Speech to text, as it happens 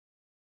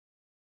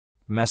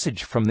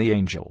Message from the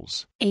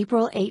Angels.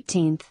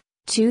 April-18,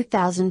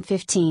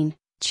 2015,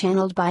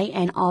 channeled by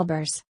Ann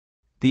Albers.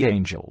 The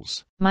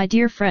Angels. My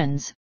dear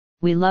friends,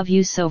 we love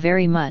you so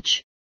very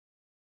much.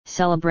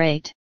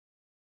 Celebrate.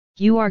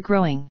 You are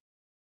growing.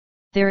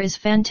 There is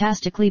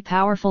fantastically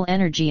powerful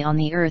energy on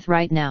the earth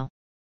right now.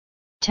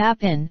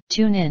 Tap in,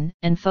 tune in,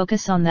 and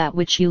focus on that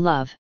which you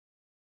love.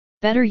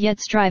 Better yet,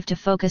 strive to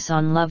focus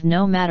on love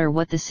no matter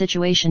what the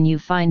situation you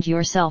find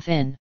yourself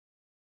in.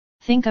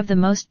 Think of the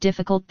most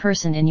difficult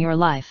person in your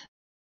life.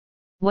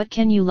 What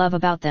can you love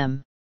about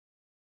them?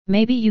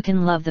 Maybe you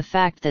can love the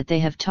fact that they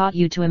have taught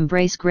you to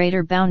embrace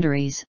greater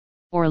boundaries,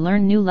 or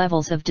learn new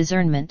levels of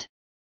discernment.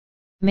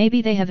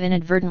 Maybe they have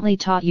inadvertently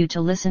taught you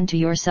to listen to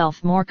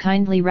yourself more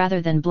kindly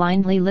rather than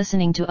blindly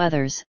listening to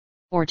others,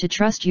 or to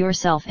trust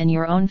yourself and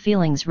your own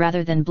feelings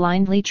rather than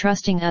blindly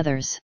trusting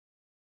others.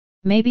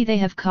 Maybe they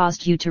have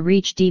caused you to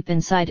reach deep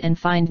inside and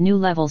find new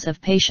levels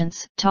of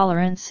patience,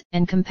 tolerance,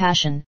 and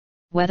compassion,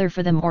 whether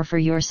for them or for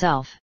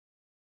yourself.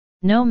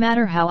 No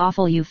matter how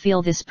awful you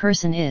feel this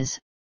person is,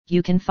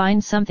 you can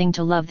find something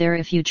to love there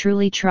if you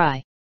truly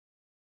try.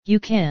 You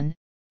can,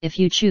 if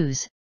you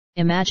choose,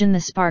 imagine the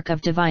spark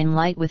of divine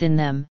light within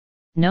them,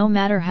 no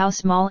matter how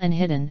small and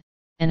hidden,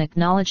 and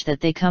acknowledge that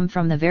they come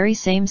from the very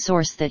same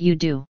source that you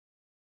do.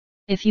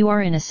 If you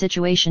are in a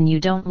situation you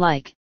don't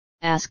like,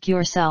 ask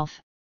yourself,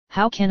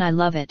 how can I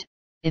love it,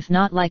 if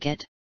not like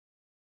it?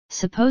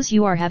 Suppose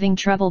you are having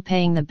trouble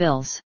paying the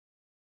bills.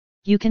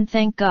 You can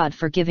thank God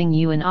for giving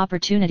you an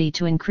opportunity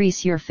to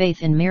increase your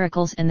faith in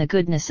miracles and the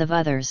goodness of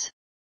others.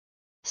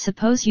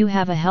 Suppose you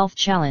have a health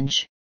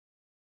challenge.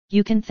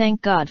 You can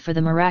thank God for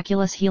the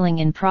miraculous healing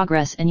in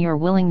progress and your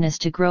willingness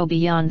to grow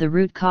beyond the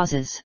root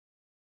causes.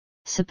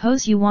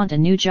 Suppose you want a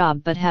new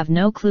job but have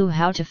no clue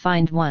how to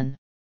find one.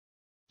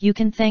 You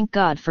can thank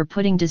God for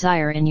putting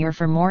desire in your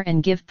for more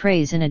and give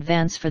praise in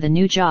advance for the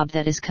new job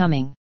that is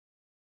coming.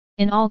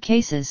 In all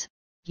cases,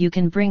 you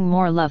can bring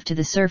more love to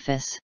the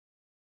surface.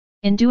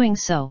 In doing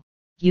so,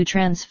 you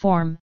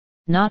transform,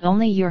 not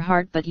only your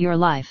heart but your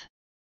life.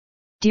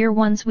 Dear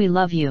ones, we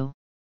love you.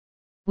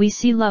 We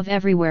see love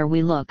everywhere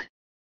we look.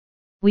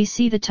 We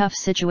see the tough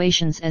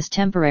situations as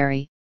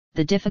temporary,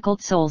 the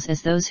difficult souls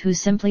as those who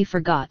simply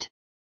forgot.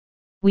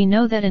 We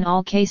know that in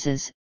all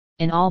cases,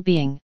 in all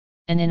being,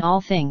 and in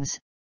all things,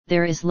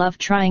 there is love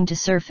trying to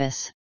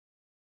surface.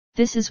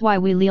 This is why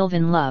we live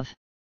in love.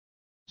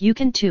 You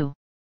can too.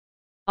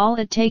 All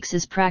it takes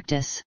is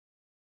practice.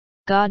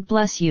 God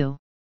bless you.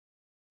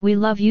 We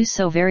love you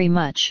so very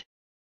much.